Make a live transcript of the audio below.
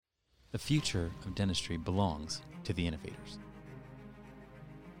The future of dentistry belongs to the innovators.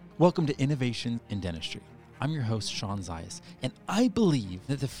 Welcome to Innovation in Dentistry. I'm your host, Sean Zayas, and I believe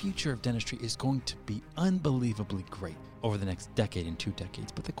that the future of dentistry is going to be unbelievably great over the next decade and 2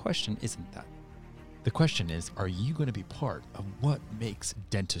 decades, but the question isn't that. The question is, are you going to be part of what makes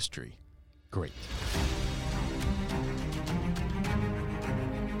dentistry great?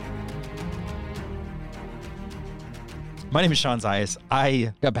 My name is Sean Zayas.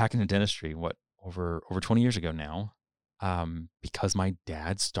 I got back into dentistry, over 20 years ago now, because my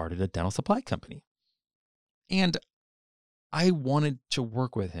dad started a dental supply company. And I wanted to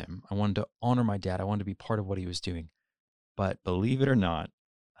work with him. I wanted to honor my dad. I wanted to be part of what he was doing. But believe it or not,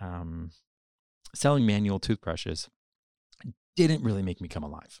 selling manual toothbrushes didn't really make me come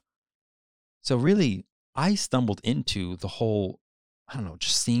alive. So really, I stumbled into the whole,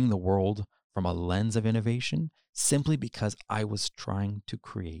 just seeing the world from a lens of innovation simply because I was trying to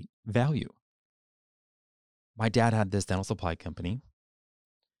create value. My dad had this dental supply company,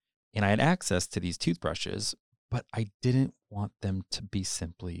 and I had access to these toothbrushes, but I didn't want them to be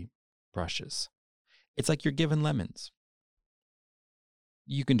simply brushes. It's like you're given lemons.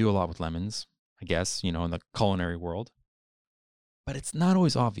 You can do a lot with lemons, I guess, in the culinary world, but it's not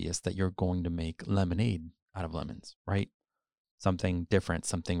always obvious that you're going to make lemonade out of lemons, right? Something different,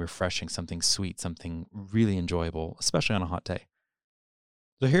 something refreshing, something sweet, something really enjoyable, especially on a hot day.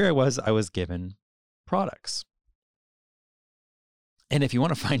 So here I was given products. And if you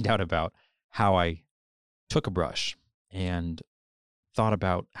want to find out about how I took a brush and thought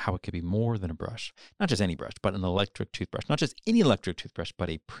about how it could be more than a brush, not just any brush, but an electric toothbrush, not just any electric toothbrush, but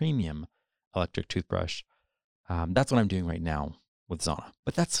a premium electric toothbrush, that's what I'm doing right now with Zana.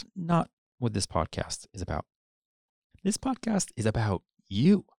 But that's not what this podcast is about. This podcast is about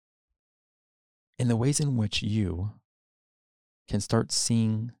you and the ways in which you can start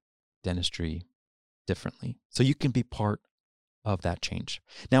seeing dentistry differently so you can be part of that change.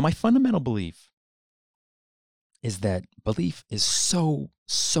 Now, my fundamental belief is that belief is so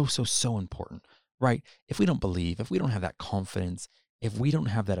important, right? If we don't believe, if we don't have that confidence, if we don't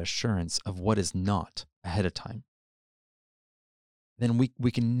have that assurance of what is not ahead of time, then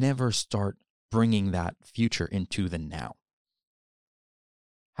we can never start bringing that future into the now.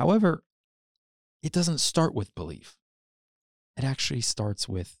 However, it doesn't start with belief. It actually starts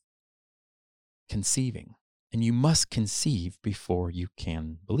with conceiving. And you must conceive before you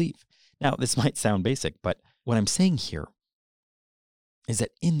can believe. Now, this might sound basic, but what I'm saying here is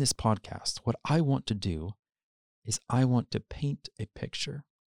that in this podcast, what I want to do is I want to paint a picture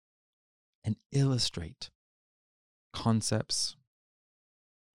and illustrate concepts,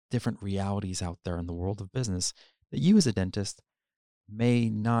 different realities out there in the world of business that you as a dentist may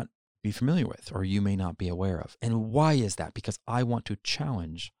not be familiar with or you may not be aware of. And why is that? Because I want to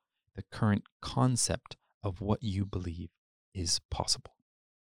challenge the current concept of what you believe is possible,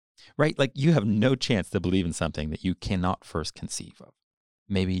 right? Like you have no chance to believe in something that you cannot first conceive of.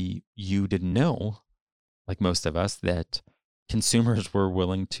 Maybe you didn't know, like most of us, that consumers were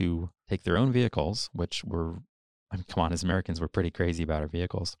willing to take their own vehicles, which as Americans, we're pretty crazy about our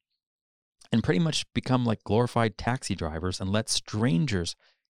vehicles, and pretty much become like glorified taxi drivers and let strangers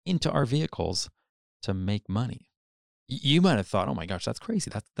into our vehicles to make money. You might have thought, oh my gosh, that's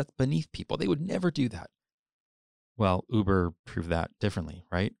crazy. That's beneath people. They would never do that. Well, Uber proved that differently,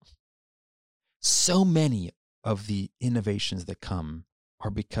 right? So many of the innovations that come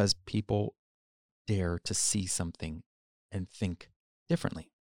are because people dare to see something and think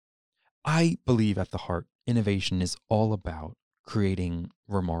differently. I believe at the heart, innovation is all about creating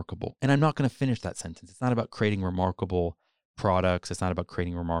remarkable. And I'm not going to finish that sentence. It's not about creating remarkable products. It's not about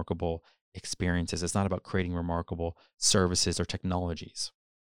creating remarkable experiences. It's not about creating remarkable services or technologies.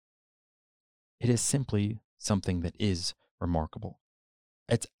 It is simply something that is remarkable.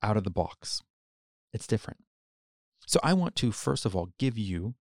 It's out of the box. It's different. So I want to, first of all, give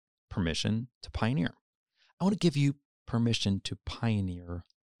you permission to pioneer. I want to give you permission to pioneer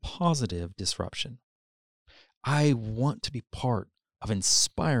positive disruption. I want to be part of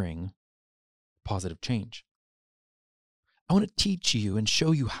inspiring positive change. I want to teach you and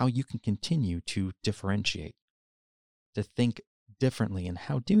show you how you can continue to differentiate, to think differently, and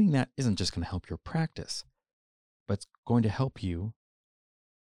how doing that isn't just going to help your practice, but it's going to help you,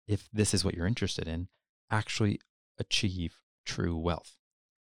 if this is what you're interested in, actually achieve true wealth.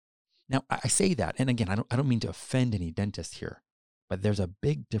 Now, I say that, and again, I don't mean to offend any dentist here, but there's a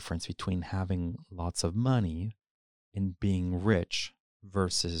big difference between having lots of money and being rich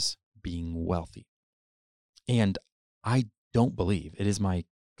versus being wealthy. And I don't believe, it is my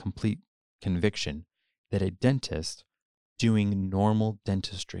complete conviction, that a dentist doing normal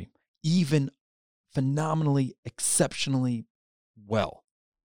dentistry even phenomenally, exceptionally well.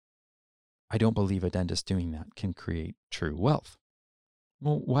 I don't believe a dentist doing that can create true wealth.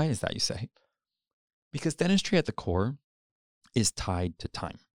 Well, why is that, you say? Because dentistry at the core is tied to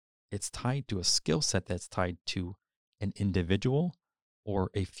time. It's tied to a skill set that's tied to an individual or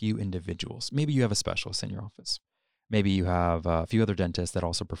a few individuals. Maybe you have a specialist in your office. Maybe you have a few other dentists that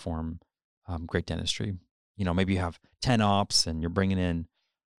also perform great dentistry. Maybe you have 10 ops and you're bringing in,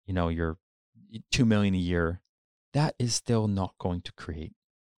 your 2 million a year. That is still not going to create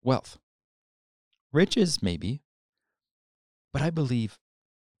wealth. Riches, maybe, but I believe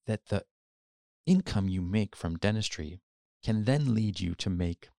that the income you make from dentistry can then lead you to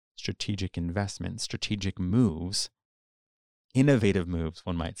make strategic investments, strategic moves, innovative moves,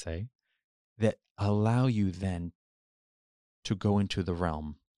 one might say, that allow you then to go into the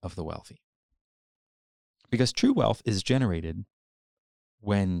realm of the wealthy. Because true wealth is generated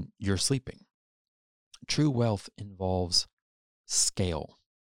when you're sleeping. True wealth involves scale.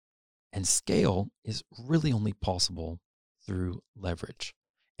 And scale is really only possible through leverage.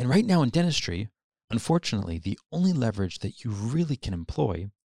 And right now in dentistry, unfortunately, the only leverage that you really can employ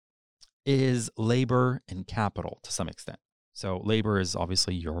is labor and capital to some extent. So labor is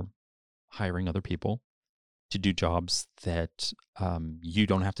obviously you're hiring other people to do jobs that you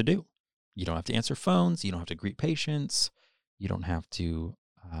don't have to do. You don't have to answer phones. You don't have to greet patients. You don't have to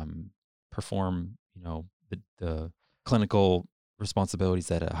perform, the clinical responsibilities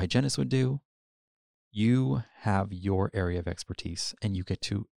that a hygienist would do. You have your area of expertise and you get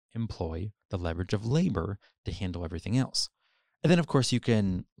to employ the leverage of labor to handle everything else. And then, of course, you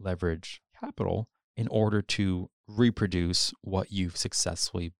can leverage capital in order to reproduce what you've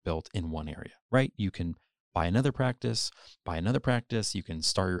successfully built in one area, right? You can buy another practice. You can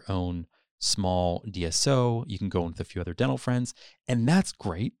start your own small DSO. You can go in with a few other dental friends. And that's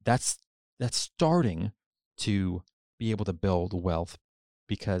great. That's starting to be able to build wealth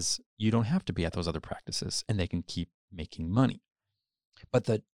because you don't have to be at those other practices and they can keep making money. But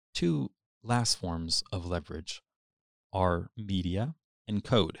the two last forms of leverage are media and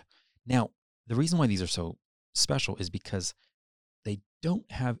code. Now, the reason why these are so special is because they don't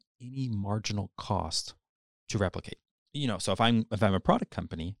have any marginal cost to replicate. So if I'm a product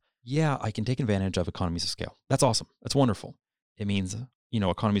company, yeah, I can take advantage of economies of scale. That's awesome. That's wonderful. It means,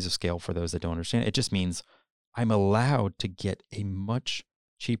 economies of scale, for those that don't understand, it just means I'm allowed to get a much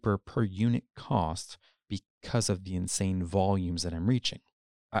cheaper per unit cost because of the insane volumes that I'm reaching.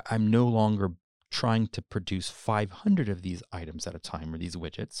 I'm no longer trying to produce 500 of these items at a time or these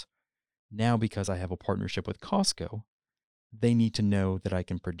widgets. Now, because I have a partnership with Costco, they need to know that I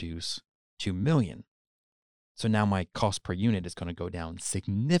can produce 2 million. So now my cost per unit is going to go down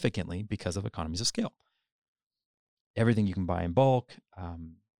significantly because of economies of scale. Everything you can buy in bulk,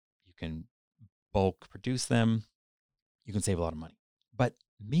 you can bulk produce them, you can save a lot of money. But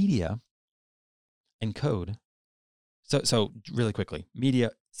media and code, so really quickly,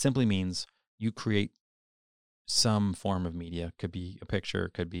 media simply means you create some form of media. Could be a picture,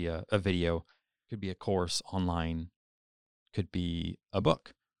 could be a video, could be a course online, could be a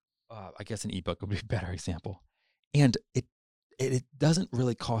book. I guess an ebook would be a better example. And it doesn't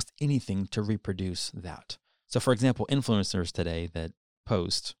really cost anything to reproduce that. So for example, influencers today that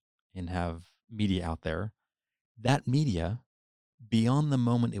post and have media out there, that media, beyond the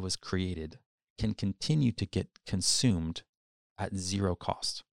moment it was created, can continue to get consumed at zero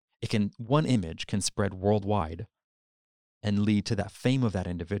cost. One image can spread worldwide and lead to that fame of that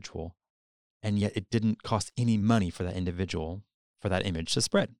individual, and yet it didn't cost any money for that individual, for that image to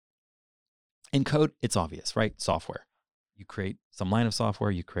spread. In code, it's obvious, right? Software. You create some line of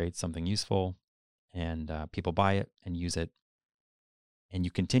software, you create something useful, and people buy it and use it, and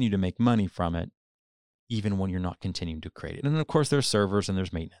you continue to make money from it, even when you're not continuing to create it. And then, of course, there's servers and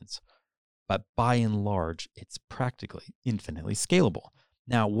there's maintenance. But by and large, it's practically infinitely scalable.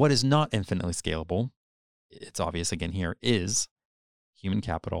 Now, what is not infinitely scalable, it's obvious again here, is human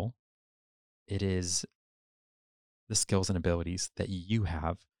capital. It is the skills and abilities that you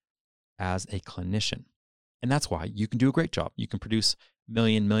have as a clinician. And that's why you can do a great job. You can produce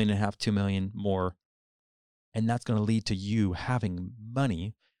 $1.5 million, $2 million more. And that's going to lead to you having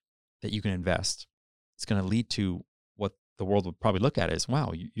money that you can invest. It's going to lead to what the world would probably look at as,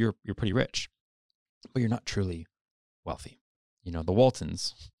 wow, you're pretty rich, but you're not truly wealthy. The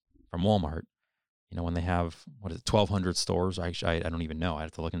Waltons from Walmart, when they have, 1,200 stores? Actually, I don't even know. I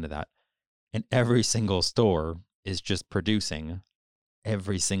have to look into that. And every single store is just producing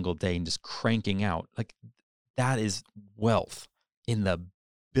every single day and just cranking out. Like, that is wealth in the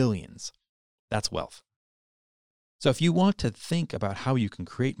billions. That's wealth. So if you want to think about how you can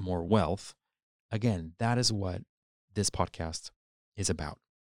create more wealth, again, that is what this podcast is about.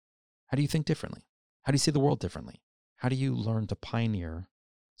 How do you think differently? How do you see the world differently? How do you learn to pioneer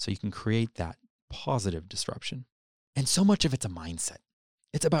so you can create that positive disruption? And so much of it's a mindset.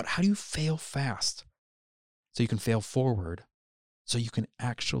 It's about how do you fail fast so you can fail forward, so you can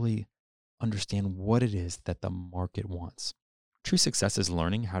actually understand what it is that the market wants. True success is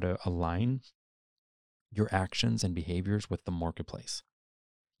learning how to align your actions and behaviors with the marketplace.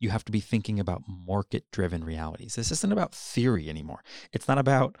 You have to be thinking about market-driven realities. This isn't about theory anymore. It's not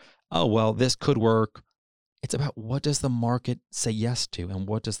about, oh, well, this could work. It's about what does the market say yes to and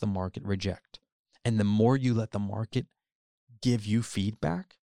what does the market reject? And the more you let the market give you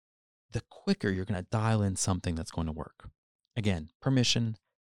feedback, the quicker you're going to dial in something that's going to work. Again, permission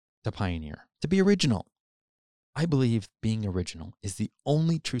to pioneer, to be original. I believe being original is the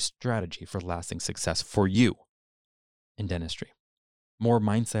only true strategy for lasting success for you in dentistry. More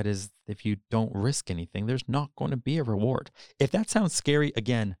mindset is if you don't risk anything, there's not going to be a reward. If that sounds scary,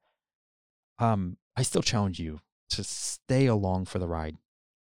 again, I still challenge you to stay along for the ride.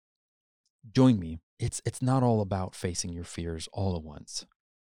 Join me. It's not all about facing your fears all at once.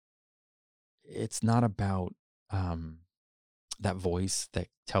 It's not about that voice that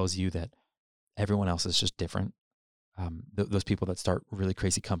tells you that everyone else is just different. Those people that start really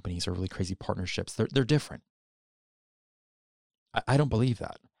crazy companies or really crazy partnerships, they're different. I don't believe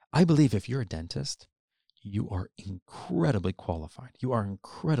that. I believe if you're a dentist, you are incredibly qualified. You are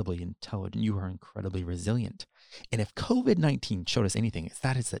incredibly intelligent. You are incredibly resilient. And if COVID-19 showed us anything, it's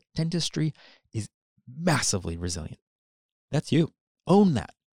that dentistry is massively resilient. That's you. Own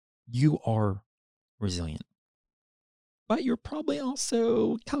that. You are resilient. But you're probably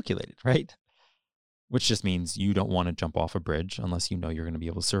also calculated, right? Which just means you don't want to jump off a bridge unless you know you're going to be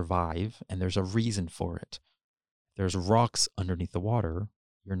able to survive and there's a reason for it. If there's rocks underneath the water,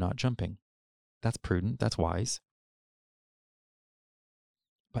 you're not jumping. That's prudent. That's wise.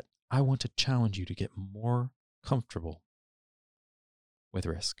 But I want to challenge you to get more comfortable with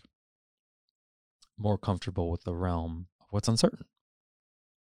risk, more comfortable with the realm of what's uncertain.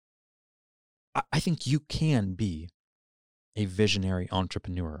 I think you can be a visionary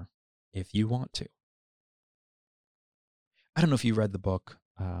entrepreneur if you want to. I don't know if you read the book.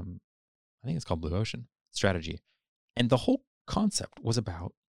 I think it's called Blue Ocean Strategy. And the whole concept was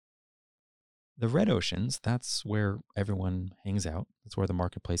about the red oceans. That's where everyone hangs out. That's where the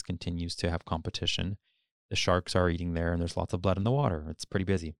marketplace continues to have competition. The sharks are eating there and there's lots of blood in the water. It's pretty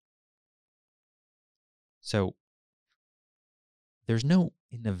busy. So there's no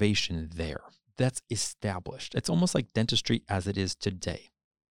innovation there. That's established. It's almost like dentistry as it is today.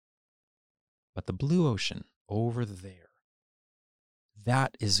 But the blue ocean over there,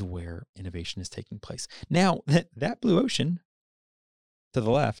 that is where innovation is taking place. Now, that blue ocean to the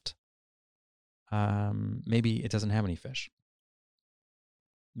left, maybe it doesn't have any fish.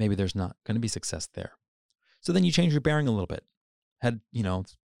 Maybe there's not going to be success there. So then you change your bearing a little bit. Head,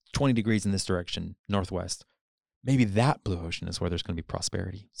 20 degrees in this direction, northwest. Maybe that blue ocean is where there's going to be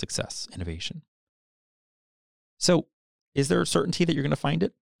prosperity, success, innovation. So is there certainty that you're going to find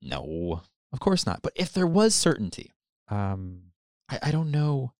it? No, of course not. But if there was certainty, I don't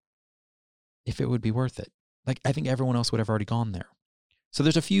know if it would be worth it. Like, I think everyone else would have already gone there. So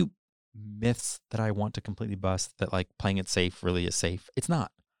there's a few myths that I want to completely bust that like playing it safe really is safe. It's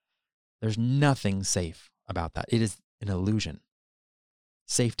not. There's nothing safe about that. It is an illusion.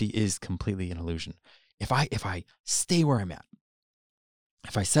 Safety is completely an illusion. If I stay where I'm at,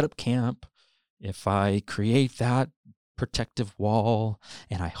 if I set up camp, if I create that protective wall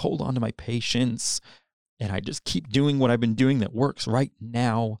and I hold on to my patients and I just keep doing what I've been doing that works right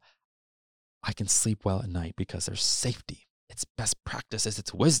now, I can sleep well at night because there's safety. It's best practices.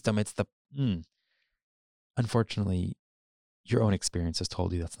 It's wisdom. It's the... Unfortunately, your own experience has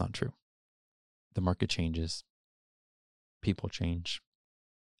told you that's not true. The market changes. People change.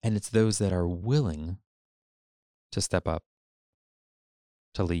 And it's those that are willing to step up,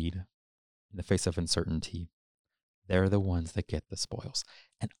 to lead in the face of uncertainty. They're the ones that get the spoils.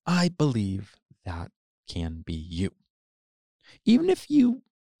 And I believe that can be you. Even if you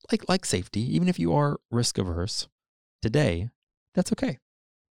like safety, even if you are risk averse today, that's okay.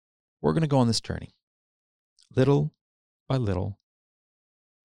 We're going to go on this journey. Little by little,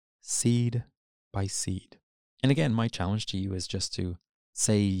 seed by seed. And again, my challenge to you is just to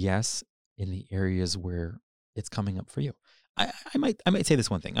say yes in the areas where it's coming up for you. I might say this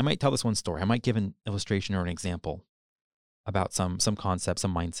one thing. I might tell this one story. I might give an illustration or an example about some concept,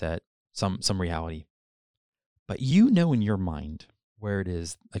 some mindset, some reality. But you know in your mind where it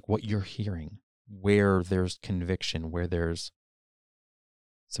is, like what you're hearing where there's conviction, where there's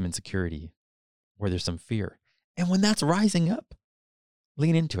some insecurity, where there's some fear. And when that's rising up,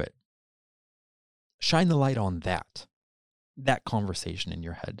 lean into it. Shine the light on that conversation in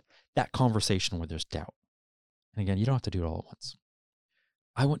your head, that conversation where there's doubt. And again, you don't have to do it all at once.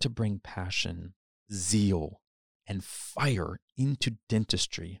 I want to bring passion, zeal, and fire into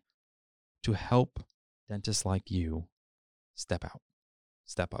dentistry to help dentists like you step out,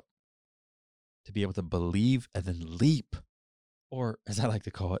 step up, to be able to believe and then leap, or as I like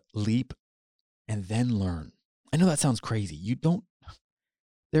to call it, leap and then learn. I know that sounds crazy.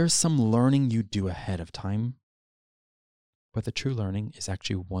 There's some learning you do ahead of time, but the true learning is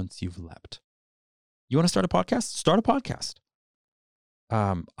actually once you've leapt. You want to start a podcast? Start a podcast.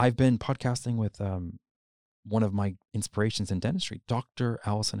 I've been podcasting with one of my inspirations in dentistry, Dr.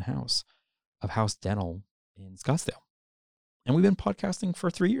 Allison House of House Dental in Scottsdale. And we've been podcasting for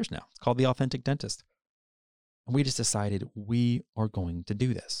 3 years now. It's called The Authentic Dentist. And we just decided we are going to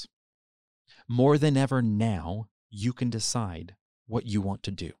do this. More than ever now, you can decide what you want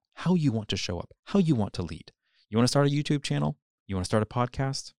to do, how you want to show up, how you want to lead. You want to start a YouTube channel? You want to start a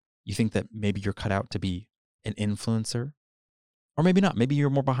podcast? You think that maybe you're cut out to be an influencer? Or maybe not. Maybe you're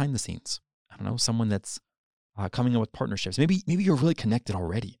more behind the scenes. I don't know, someone that's coming up with partnerships. Maybe you're really connected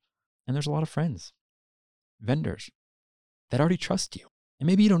already. And there's a lot of friends, vendors that already trust you. And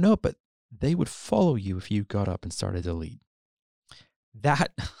maybe you don't know it, but they would follow you if you got up and started to lead.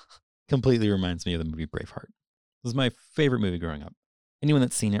 That completely reminds me of the movie Braveheart. It was my favorite movie growing up. Anyone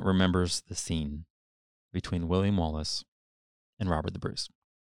that's seen it remembers the scene between William Wallace and Robert the Bruce.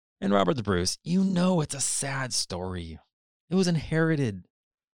 And Robert the Bruce, you know it's a sad story. It was inherited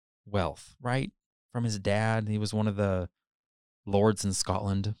wealth, right? From his dad. He was one of the lords in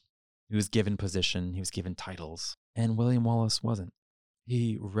Scotland. He was given position. He was given titles. And William Wallace wasn't.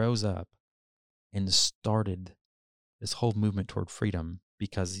 He rose up and started this whole movement toward freedom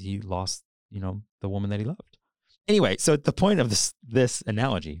because he lost, the woman that he loved. Anyway, so the point of this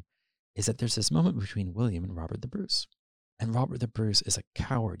analogy is that there's this moment between William and Robert the Bruce. And Robert the Bruce is a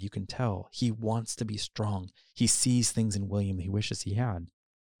coward. You can tell. He wants to be strong. He sees things in William he wishes he had.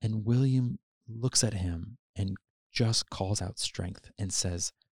 And William looks at him and just calls out strength and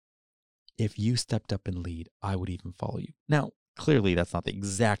says, if you stepped up and lead, I would even follow you. Now, clearly that's not the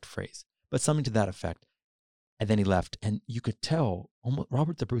exact phrase, but something to that effect. And then he left. And you could tell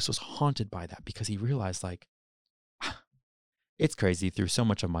Robert the Bruce was haunted by that because he realized, it's crazy. Through so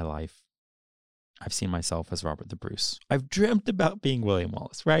much of my life, I've seen myself as Robert the Bruce. I've dreamt about being William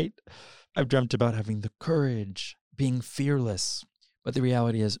Wallace, right? I've dreamt about having the courage, being fearless. But the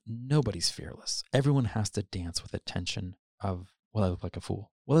reality is nobody's fearless. Everyone has to dance with the tension of, will I look like a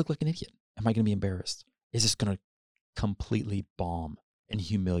fool? Will I look like an idiot? Am I going to be embarrassed? Is this going to completely bomb and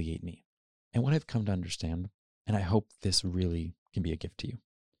humiliate me? And what I've come to understand, and I hope this really can be a gift to you,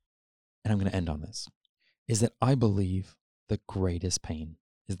 and I'm going to end on this, is that I believe the greatest pain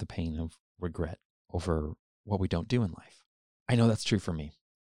is the pain of regret over what we don't do in life. I know that's true for me.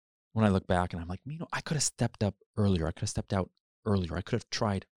 When I look back and I'm like, I could have stepped up earlier. I could have stepped out earlier. I could have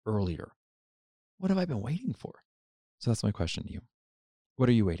tried earlier. What have I been waiting for? So that's my question to you. What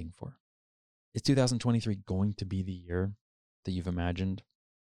are you waiting for? Is 2023 going to be the year that you've imagined?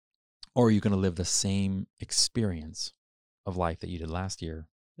 Or are you going to live the same experience of life that you did last year,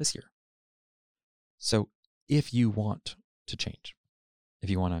 this year? So if you want to change, if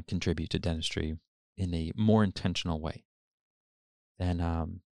you want to contribute to dentistry in a more intentional way,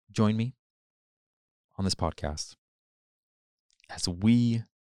 then join me on this podcast as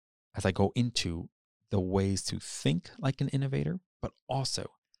I go into the ways to think like an innovator, but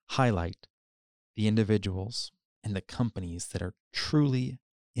also highlight the individuals and the companies that are truly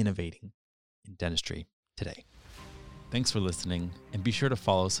innovating in dentistry today. Thanks for listening, and be sure to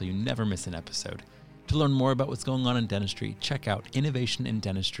follow so you never miss an episode. To learn more about what's going on in dentistry, check out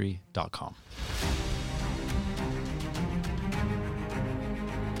innovationindentistry.com.